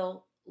me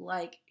feel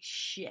like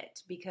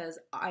shit, because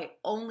I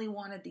only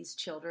wanted these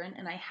children,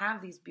 and I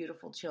have these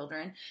beautiful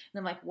children. And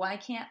I'm like, why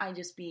can't I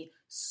just be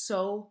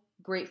so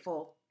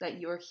grateful that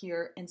you're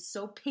here, and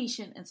so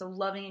patient and so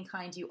loving and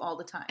kind to you all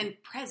the time,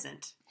 and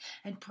present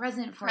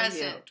for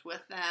you,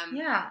 with them.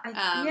 Yeah.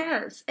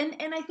 Yes. And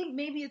I think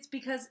maybe it's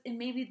because, and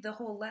maybe the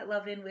whole let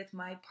love in with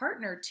my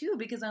partner too,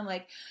 because I'm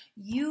like,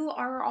 you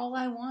are all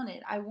I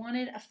wanted. I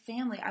wanted a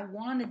family. I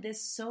wanted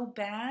this so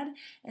bad.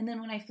 And then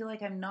when I feel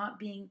like I'm not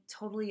being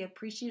totally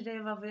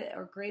appreciative of it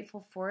or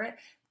grateful for it,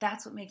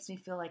 that's what makes me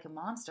feel like a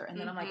monster. And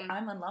then I'm like,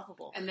 I'm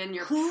unlovable. And then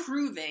you're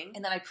proving.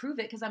 And then I prove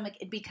it, because I'm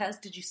like, because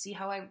did you see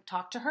how I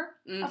talked to her?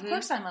 Of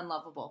course I'm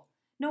unlovable.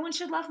 No one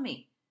should love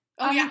me.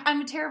 I'm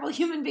a terrible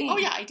human being. Oh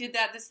yeah, I did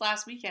that this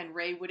last weekend.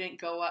 Ray wouldn't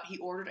go up. He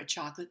ordered a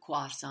chocolate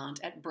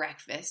croissant at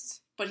breakfast,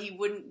 but he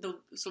wouldn't.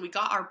 So we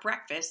got our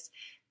breakfast,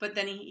 but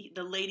then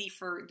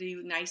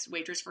the nice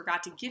waitress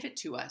forgot to give it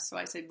to us. So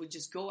I said, "Well,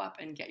 just go up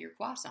and get your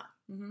croissant."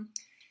 Mm-hmm.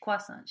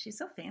 Croissant. She's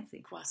so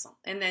fancy. Croissant.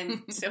 And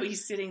then so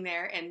he's sitting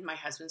there, and my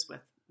husband's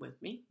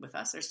with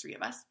us. There's three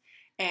of us,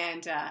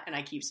 and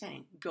I keep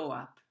saying, "Go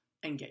up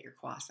and get your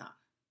croissant."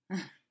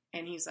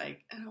 And he's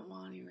like, I don't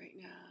want to right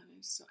now.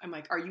 I'm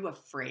like, are you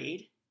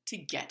afraid to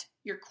get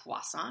your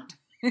croissant?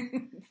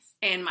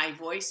 And my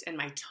voice and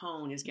my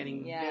tone is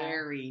getting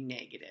very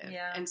negative.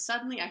 Yeah. And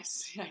suddenly I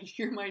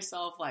hear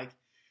myself like,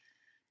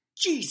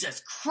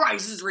 Jesus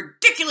Christ, this is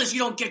ridiculous. You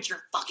don't get your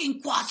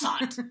fucking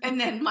croissant.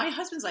 And then my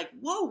husband's like,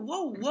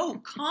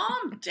 whoa,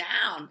 calm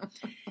down.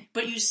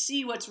 But you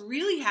see, what's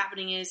really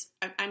happening is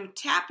I'm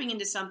tapping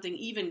into something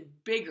even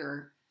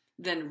bigger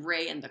than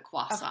Ray and the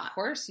croissant. Of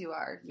course you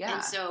are,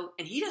 yeah.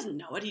 And he doesn't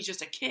know it. He's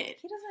just a kid.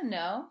 He doesn't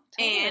know.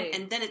 Totally.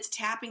 And then it's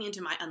tapping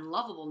into my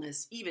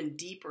unlovableness even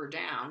deeper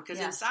down.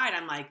 Because inside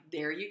I'm like,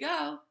 there you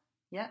go.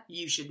 Yeah.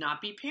 You should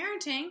not be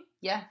parenting.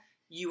 Yeah.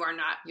 You are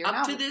not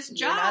up to this job.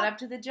 You're not up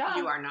to the job.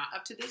 You are not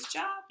up to this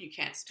job. You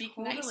can't speak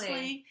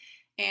nicely.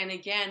 And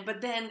again, but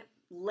then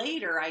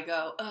later I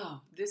go, oh,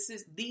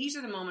 these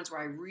are the moments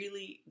where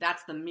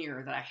that's the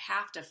mirror that I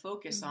have to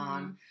focus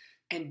on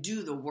and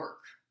do the work.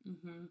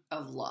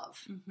 Of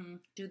love.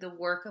 Do the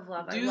work of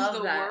love. Do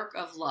the work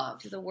of love.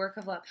 Do the work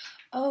of love.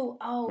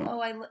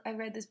 I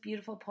read this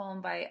beautiful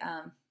poem by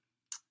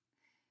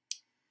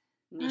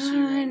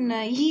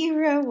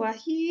Nahira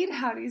Waheed.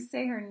 How do you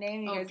say her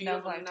name? You guys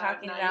know who I'm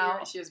talking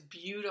about. She is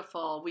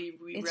beautiful. We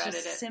it's read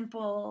just it.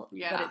 Simple,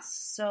 but it's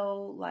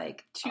so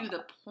like to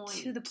the point.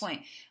 To the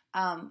point.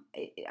 I'm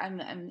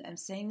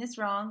saying this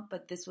wrong,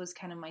 but this was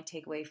kind of my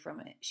takeaway from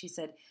it. She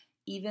said,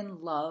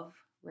 "Even love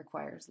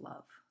requires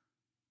love."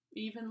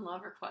 Even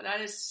love requires.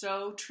 That is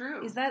so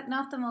true. Is that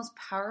not the most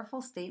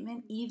powerful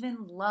statement?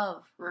 Even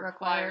love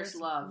requires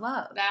love.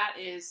 That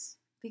is.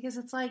 Because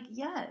it's like,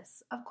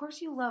 yes, of course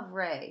you love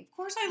Ray. Of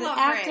course I the love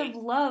act Ray. of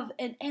love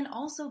and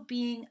also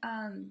being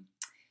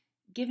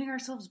giving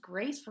ourselves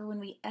grace for when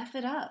we F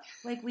it up.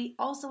 Like, we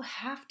also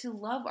have to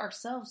love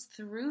ourselves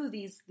through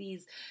these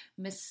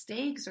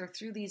mistakes or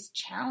through these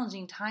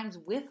challenging times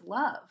with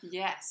love.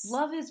 Yes.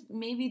 Love is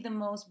maybe the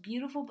most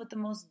beautiful but the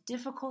most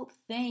difficult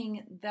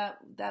thing that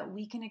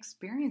we can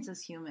experience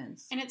as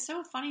humans. And it's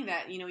so funny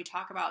that, we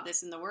talk about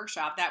this in the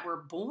workshop, that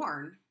we're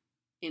born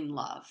in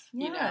love,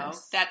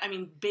 Yes. that, I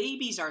mean,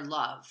 babies are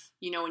love.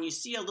 When you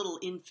see a little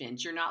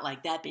infant, you're not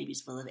like, that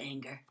baby's full of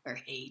anger or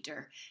hate,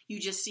 or you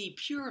just see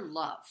pure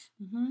love.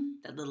 Mm-hmm.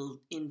 That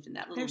little infant,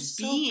 that little They're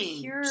being.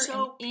 so pure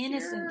and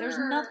innocent. Pure. There's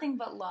nothing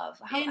but love.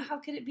 How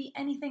could it be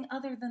anything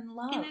other than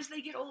love? And as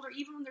they get older,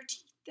 even when they're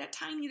that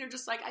tiny, they're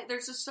just like, they're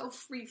just so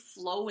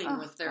free-flowing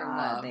with their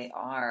love. They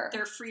are.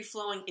 They're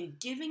free-flowing in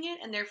giving it,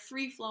 and they're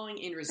free-flowing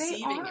in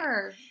receiving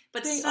it.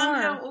 But they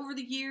somehow, over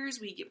the years,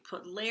 we get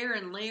put layer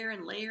and layer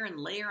and layer and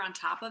layer on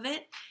top of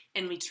it,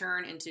 and we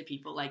turn into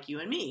people like you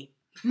and me.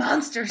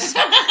 Monsters.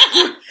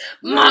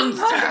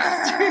 Monsters!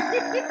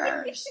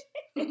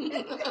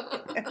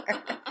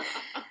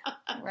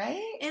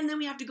 Right? And then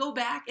we have to go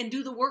back and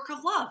do the work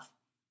of love,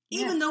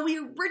 even though we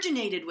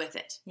originated with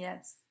it.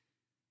 Yes.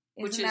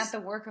 Isn't that the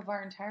work of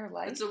our entire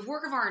life? It's the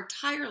work of our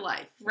entire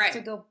life. Right.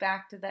 To go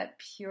back to that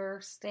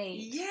pure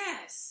state.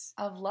 Yes.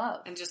 Of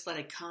love. And just let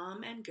it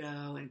come and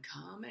go and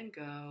come and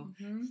go.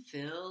 Mm-hmm.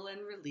 Fill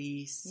and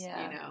release.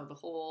 Yeah. The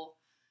whole...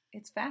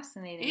 It's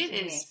fascinating. It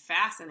is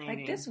fascinating.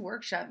 Like, this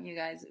workshop, you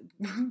guys,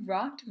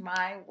 rocked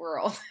my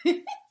world.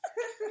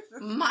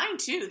 Mine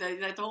too.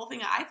 The whole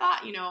thing. I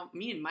thought,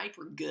 me and Mike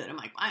were good. I'm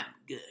like, I'm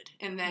good.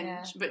 And then,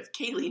 but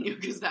Kaylee knew,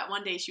 because that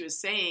one day she was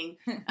saying,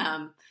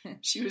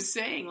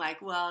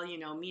 like, well,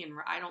 me and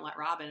I don't let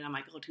Robin. And I'm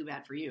like, oh, too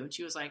bad for you. And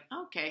she was like,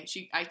 okay.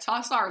 I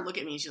saw her look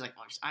at me. And she's like,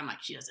 oh, I'm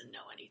like, she doesn't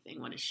know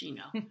anything. What does she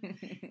know?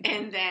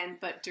 And then,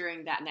 but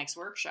during that next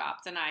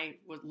workshop, then I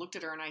looked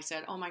at her and I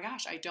said, oh my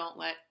gosh, I don't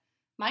let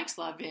Mike's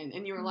love in.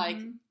 And you were like,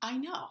 I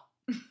know.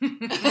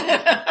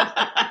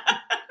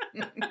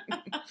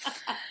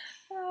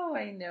 Oh,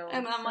 I know.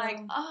 And I'm like,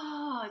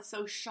 oh, it's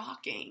so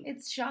shocking.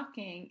 It's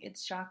shocking.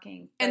 It's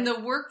shocking. And the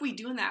work we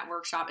do in that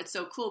workshop, it's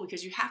so cool,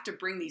 because you have to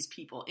bring these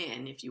people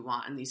in if you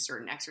want in these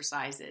certain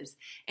exercises.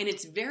 And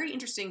it's very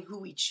interesting who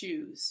we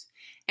choose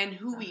and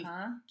who we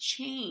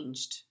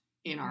changed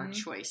in our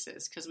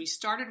choices, because we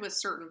started with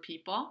certain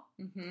people,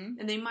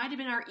 and they might have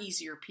been our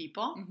easier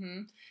people,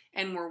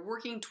 and we're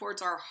working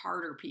towards our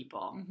harder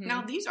people.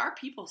 Now, these are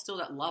people still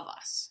that love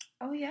us.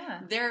 Oh,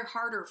 yeah. They're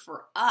harder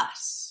for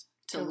us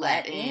to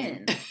let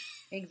in.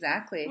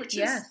 Exactly. Which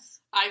is,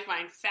 I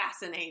find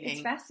fascinating.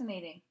 It's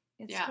fascinating.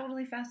 It's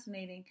totally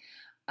fascinating.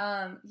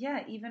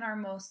 Even our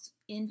most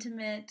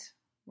intimate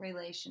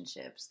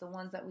relationships, the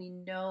ones that we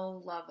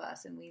know love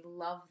us and we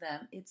love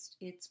them, it's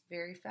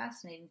very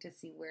fascinating to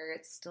see where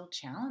it's still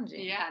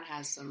challenging. Yeah, it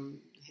has some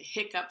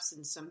hiccups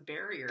and some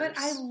barriers. But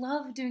I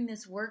love doing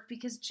this work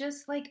because,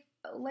 just like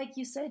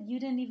you said, you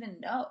didn't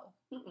even know.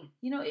 Mm-mm.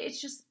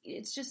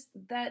 It's just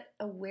that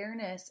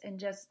awareness and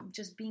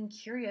just being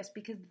curious,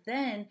 because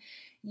then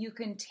you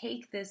can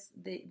take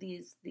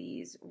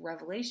these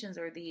revelations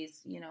or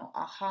these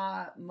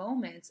aha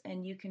moments,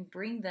 and you can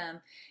bring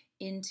them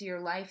into your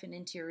life and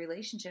into your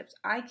relationships.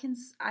 I can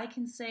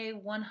say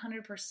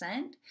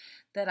 100%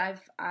 that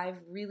I've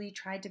really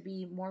tried to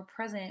be more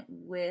present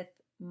with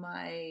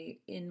my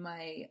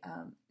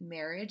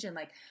marriage, and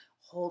like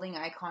holding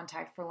eye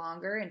contact for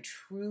longer, and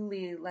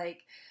truly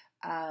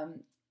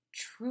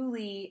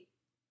truly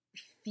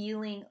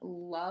feeling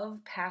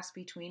love pass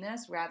between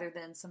us, rather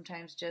than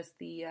sometimes just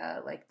the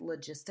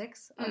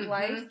logistics of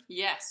life.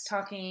 Yes.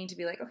 Talking to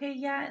be like, okay,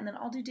 yeah, and then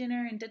I'll do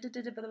dinner and blah,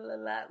 blah, blah,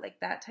 blah, like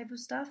that type of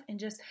stuff, and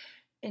just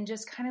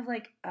kind of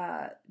like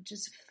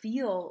just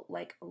feel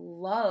like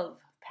love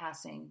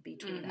passing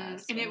between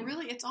us. And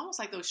it's almost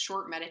like those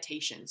short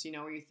meditations,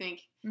 where you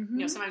think,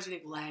 sometimes you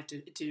think, well, I have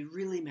to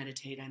really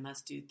meditate, I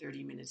must do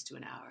 30 minutes to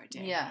an hour a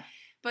day. Yeah.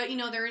 But,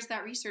 there is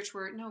that research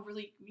where, no,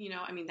 really,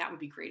 that would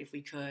be great if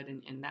we could,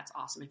 and that's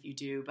awesome if you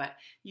do, but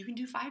you can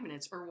do 5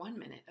 minutes or 1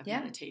 minute of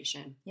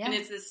meditation. Yeah. And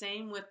it's the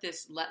same with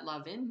this let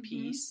love in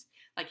piece.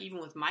 Like, even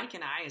with Mike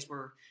and I, as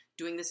we're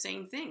doing the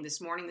same thing. This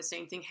morning, the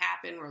same thing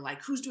happened. We're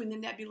like, who's doing the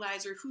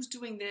nebulizer? Who's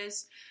doing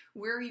this?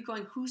 Where are you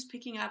going? Who's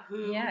picking up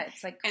who? Yeah,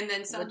 it's like and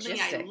then suddenly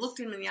logistics. I looked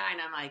him in the eye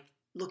and I'm like,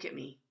 look at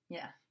me.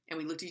 Yeah. And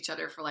we looked at each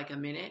other for like a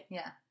minute.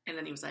 Yeah. And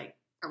then he was like,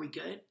 are we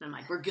good? And I'm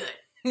like, we're good.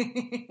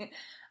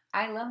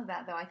 I love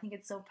that, though. I think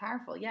it's so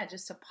powerful. Yeah,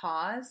 just to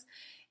pause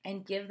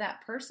and give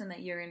that person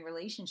that you're in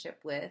relationship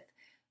with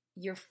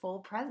your full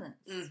presence.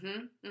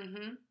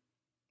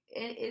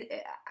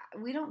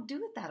 We don't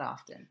do it that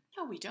often.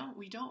 No, we don't.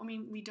 I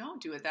mean, we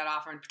don't do it that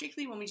often,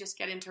 particularly when we just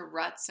get into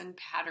ruts and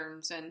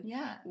patterns and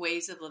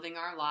ways of living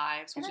our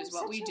lives, which is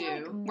what we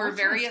do. We're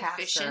very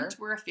efficient.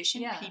 We're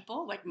efficient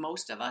people, like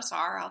most of us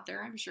are out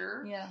there, I'm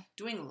sure. Yeah.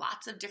 Doing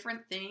lots of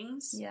different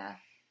things. Yeah.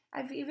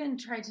 I've even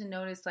tried to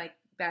notice, like,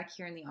 back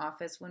here in the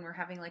office when we're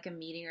having like a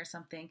meeting or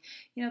something,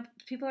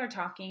 people are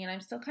talking and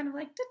I'm still kind of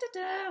like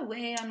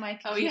away on my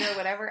computer or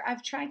whatever.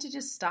 I've tried to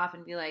just stop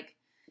and be like,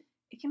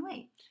 it can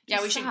wait.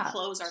 We should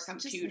close our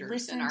computers. Just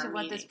listen in our to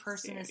what meetings. this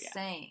person is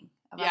saying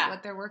about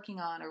what they're working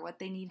on or what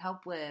they need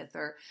help with,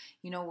 or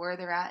where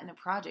they're at in a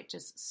project.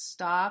 Just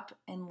stop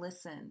and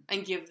listen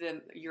and give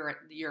them your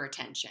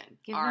attention.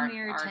 Give them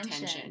your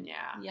attention.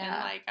 Yeah.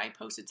 And like I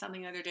posted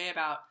something the other day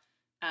about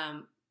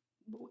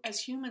as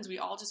humans, we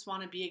all just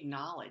want to be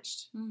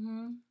acknowledged.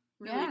 Mm-hmm.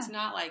 Really, it's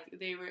not like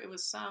it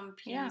was some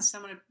piece,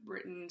 someone had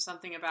written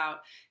something about,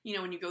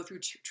 when you go through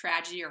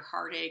tragedy or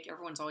heartache,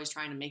 everyone's always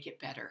trying to make it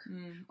better.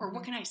 Mm-hmm. Or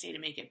what can I say to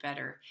make it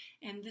better?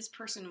 And this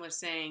person was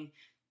saying,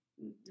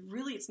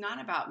 really, it's not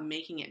about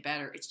making it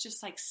better. It's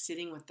just like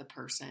sitting with the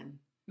person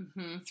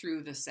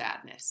through the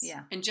sadness.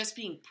 Yeah. And just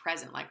being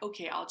present. Like,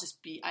 okay,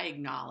 I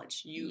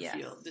acknowledge you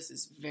feel this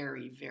is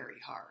very, very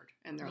hard.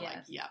 And they're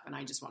like, yep. And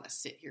I just want to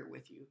sit here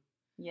with you.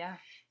 Yeah.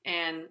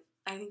 And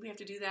I think we have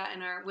to do that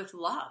with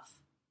love.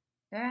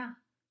 Yeah.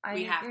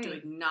 We have to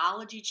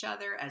acknowledge each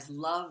other as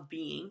love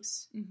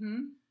beings.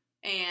 Mm-hmm.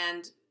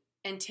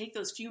 And take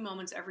those few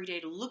moments every day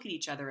to look at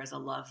each other as a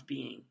love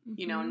being.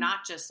 Mm-hmm.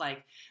 Not just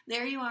like,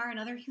 there you are,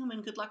 another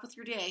human, good luck with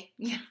your day.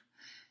 Yeah.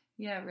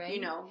 Yeah,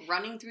 right.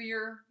 Running through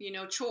your,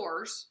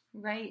 chores.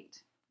 Right.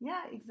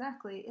 Yeah,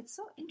 exactly. It's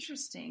so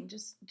interesting.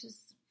 Just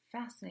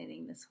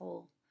fascinating, this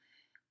whole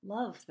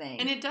love thing.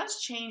 And it does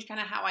change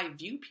kind of how I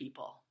view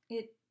people.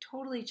 It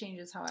totally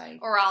changes how I...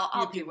 Or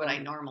I'll do what I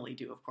normally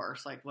do, of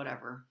course, like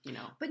whatever,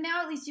 But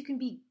now at least you can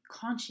be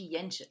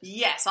conscientious.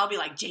 Yes, I'll be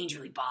like, Jane's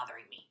really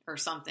bothering me or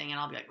something, and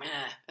I'll be like, meh.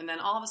 And then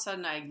all of a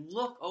sudden I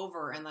look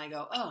over and I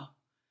go, oh,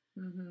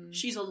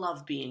 she's a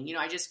love being.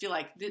 I just feel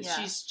like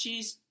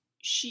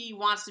she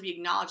wants to be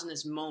acknowledged in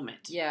this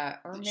moment. Yeah.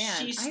 Or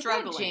man, she's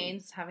struggling. I bet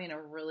Jane's having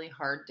a really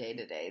hard day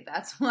today.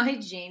 That's why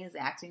Jane is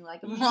acting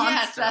like a monster.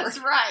 Yes, that's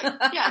right.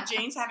 Yeah,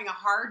 Jane's having a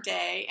hard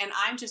day, and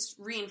I'm just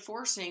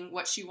reinforcing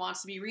what she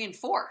wants to be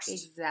reinforced.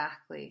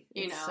 Exactly.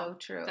 It's so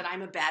true. That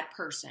I'm a bad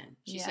person.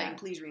 She's saying,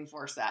 please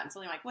reinforce that. And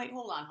so I'm like, wait,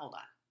 hold on.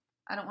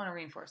 I don't want to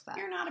reinforce that.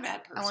 You're not a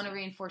bad person. I want to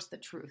reinforce the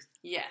truth.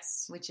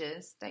 Yes. Which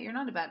is that you're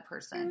not a bad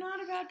person. You're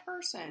not a bad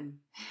person.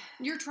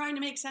 You're trying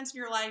to make sense of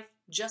your life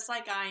just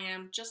like I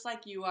am, just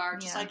like you are,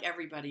 just like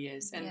everybody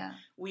is. And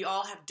we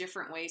all have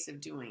different ways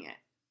of doing it.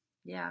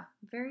 Yeah,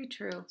 very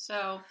true.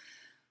 So,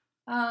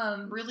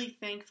 really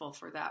thankful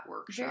for that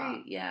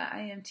workshop.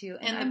 I am too.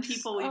 And the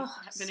people we've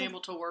been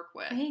able to work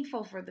with.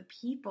 Thankful for the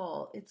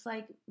people. It's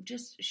like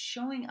just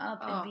showing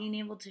up and being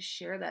able to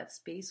share that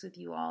space with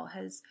you all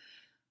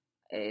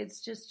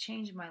it's just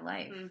changed my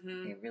life.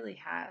 Mm-hmm. It really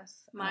has.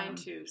 Mine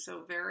too.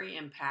 So very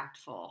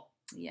impactful.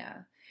 Yeah.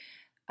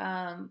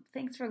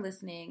 Thanks for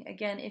listening.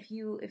 Again, if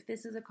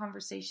this is a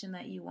conversation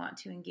that you want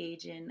to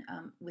engage in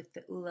with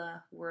the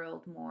ULA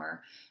world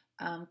more,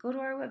 go to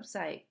our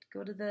website,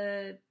 go to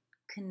the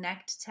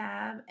Connect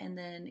tab, and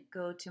then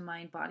go to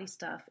Mind Body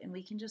Stuff, and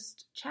we can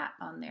just chat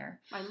on there.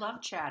 I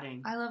love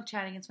chatting.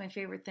 It's my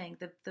favorite thing.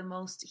 The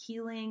most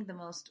healing, the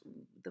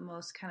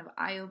most kind of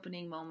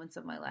eye-opening moments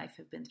of my life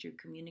have been through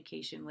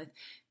communication with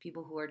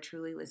people who are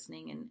truly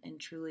listening and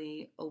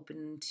truly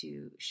open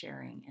to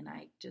sharing. And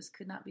I just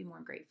could not be more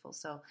grateful.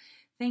 So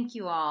thank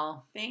you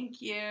all.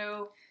 Thank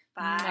you.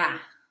 Bye. Mwah.